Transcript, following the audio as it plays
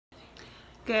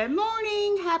Good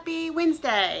morning, happy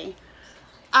Wednesday.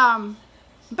 Bella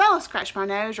scratched my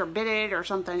nose or bit it or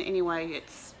something. Anyway,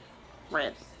 it's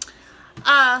red.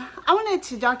 I wanted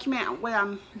to document what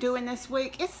I'm doing this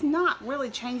week. It's not really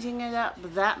changing it up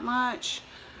that much,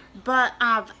 but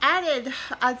I've added,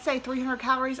 I'd say 300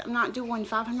 calories. I'm not doing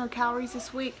 500 calories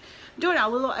this week. I'm doing a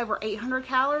little over 800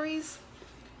 calories,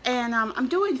 and I'm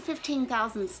doing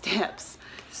 15,000 steps.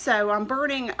 So I'm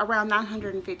burning around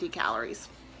 950 calories.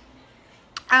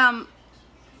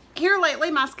 Here lately,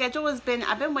 my schedule has been,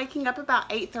 I've been waking up about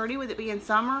 8:30 with it being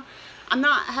summer. I'm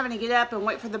not having to get up and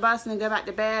wait for the bus and then go back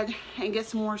to bed and get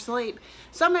some more sleep.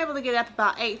 So I'm able to get up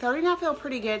about 8:30 and I feel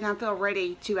pretty good and I feel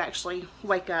ready to actually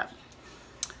wake up.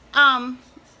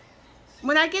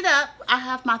 When I get up, I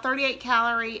have my 38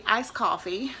 calorie iced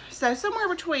coffee. So somewhere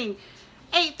between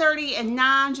 8:30 and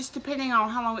 9, just depending on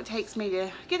how long it takes me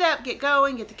to get up, get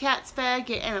going, get the cats fed,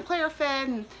 get Anna Claire fed,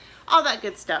 and all that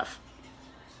good stuff.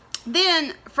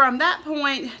 Then from that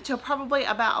point till probably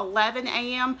about 11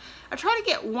 a.m., I try to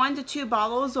get 1 to 2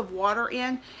 bottles of water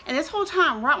in. And this whole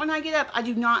time, right when I get up, I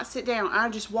do not sit down. I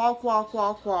just walk.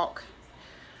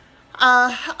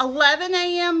 11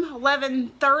 a.m.,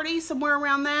 11:30, somewhere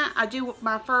around that, I do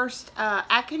my first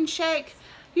Atkins shake.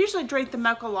 Usually drink the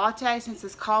mocha latte since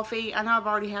it's coffee. I know I've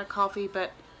already had coffee,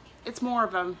 but it's more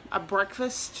of a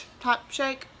breakfast type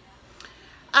shake.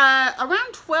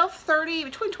 Around 12:30,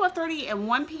 between 12:30 and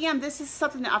 1 p.m., this is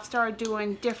something that I've started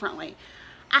doing differently.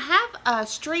 I have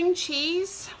string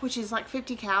cheese, which is like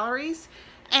 50 calories,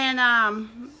 and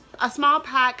a small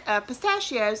pack of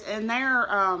pistachios, and they're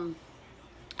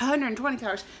 120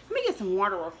 calories. Let me get some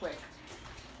water real quick.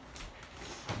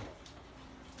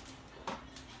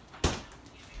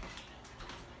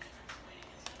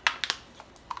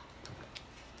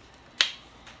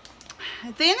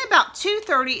 Then about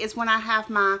 2:30 is when I have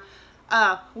my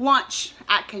lunch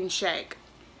Atkins shake.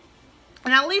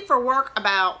 And I leave for work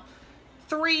about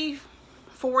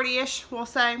 3:40ish, we'll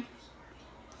say.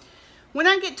 When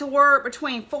I get to work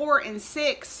between 4 and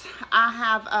 6,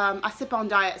 I sip on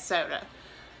diet soda.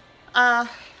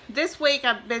 This week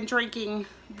I've been drinking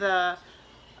the,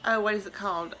 what is it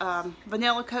called?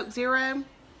 Vanilla Coke Zero.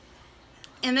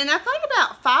 And then I find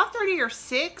about 5:30 or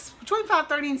 6, between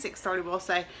 5:30 and 6:30, we'll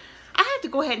say, I have to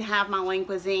go ahead and have my Lean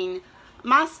Cuisine.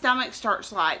 My stomach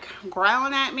starts like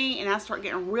growling at me and I start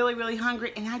getting really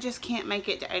hungry and I just can't make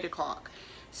it to 8 o'clock.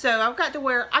 So I've got to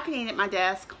where I can eat at my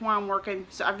desk while I'm working,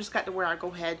 so I've just got to where I go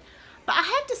ahead. But I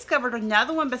have discovered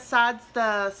another one besides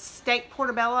the steak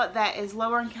portobello that is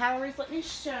lower in calories. Let me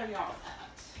show y'all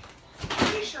that.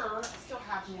 Pretty sure I still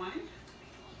have one.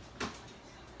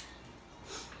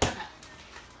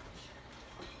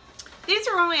 These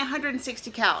are only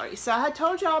 160 calories. So I had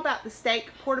told y'all about the steak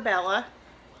portobello.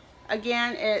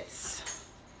 Again, it's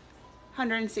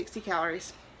 160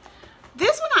 calories.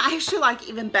 This one I actually like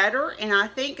even better, and I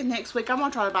think next week I'm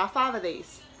going to try to buy 5 of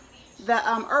these. The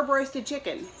herb roasted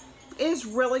chicken is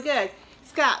really good.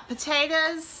 It's got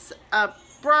potatoes,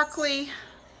 broccoli,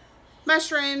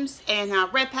 mushrooms, and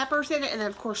red peppers in it, and then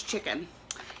of course chicken.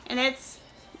 And it's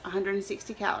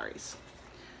 160 calories.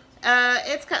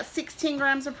 It's got 16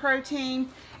 grams of protein.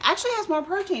 Actually has more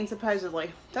protein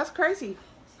supposedly. That's crazy.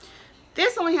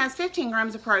 This only has 15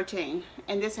 grams of protein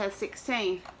and this has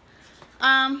 16.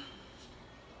 The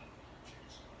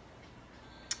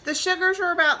sugars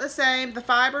are about the same. The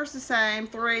fiber's the same,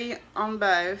 3 on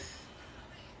both.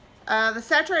 The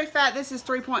saturated fat, this is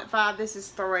 3.5, this is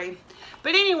 3.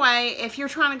 But anyway, if you're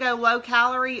trying to go low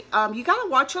calorie, you gotta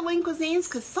watch your Lean Cuisines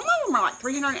because some of them are like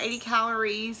 380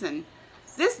 calories and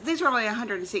these are only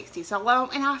 160, so low,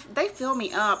 and they fill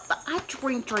me up. But I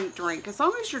drink. As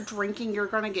long as you're drinking, you're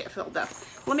gonna get filled up.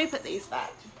 Let me put these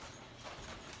back.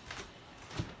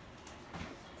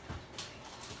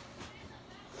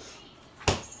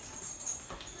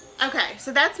 Okay,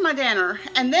 so that's my dinner,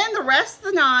 and then the rest of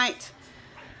the night,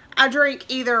 I drink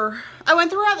either. Oh, and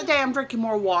throughout the day, I'm drinking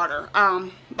more water.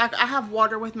 Like I have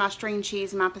water with my string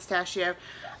cheese and my pistachio.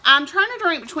 I'm trying to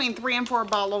drink between 3 and 4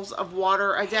 bottles of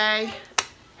water a day.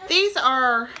 These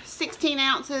are 16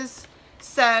 ounces,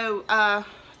 so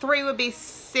 3 would be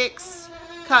 6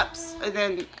 cups, and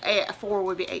then 4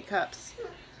 would be 8 cups.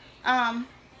 And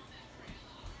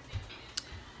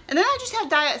then I just have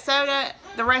diet soda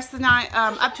the rest of the night,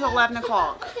 up to 11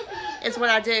 o'clock is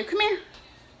what I do. Come here.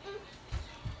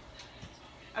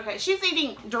 Okay, she's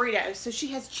eating Doritos, so she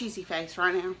has a cheesy face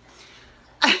right now.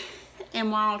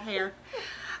 And wild hair.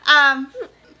 I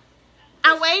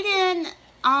weighed in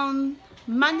on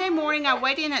Monday morning. I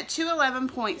weighed in at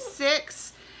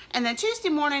 211.6, and then Tuesday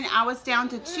morning I was down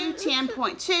to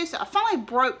 210.2. So I finally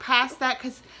broke past that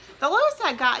because The lowest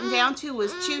I gotten down to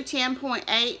was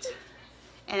 210.8.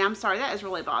 And I'm sorry, that is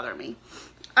really bothering me.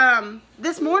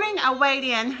 This morning I weighed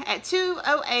in at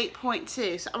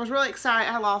 208.2. So I was really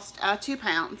excited. I lost 2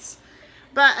 pounds.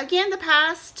 But again, the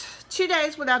past 2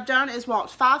 days, what I've done is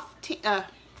walked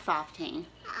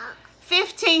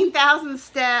 15,000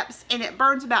 steps, and it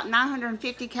burns about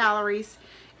 950 calories.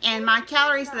 And my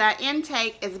calories that I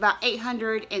intake is about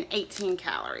 818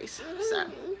 calories.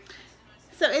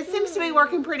 So it seems to be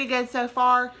working pretty good so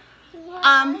far.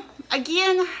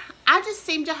 Again, I just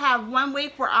seem to have 1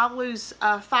 week where I lose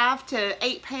 5 to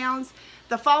 8 pounds.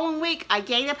 The following week, I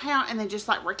gain a pound and then just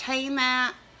like retain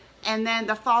that. And then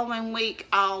the following week,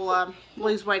 I'll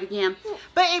lose weight again.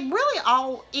 But it really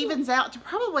all evens out to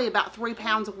probably about 3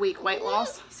 pounds a week weight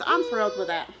loss. So I'm thrilled with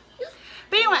that.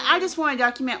 But anyway, I just want to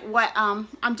document what I'm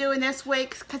doing this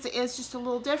week because it is just a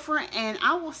little different. And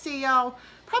I will see y'all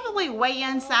probably weigh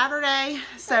in Saturday.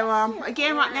 So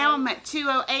again, right now I'm at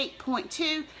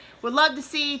 208.2. Would love to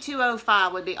see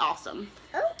 205 would be awesome.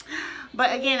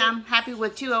 But again, I'm happy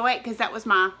with 208 because that was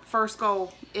my first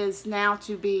goal, is now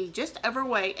to be just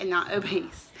overweight and not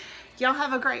obese. Y'all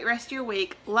have a great rest of your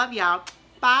week. Love y'all.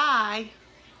 Bye.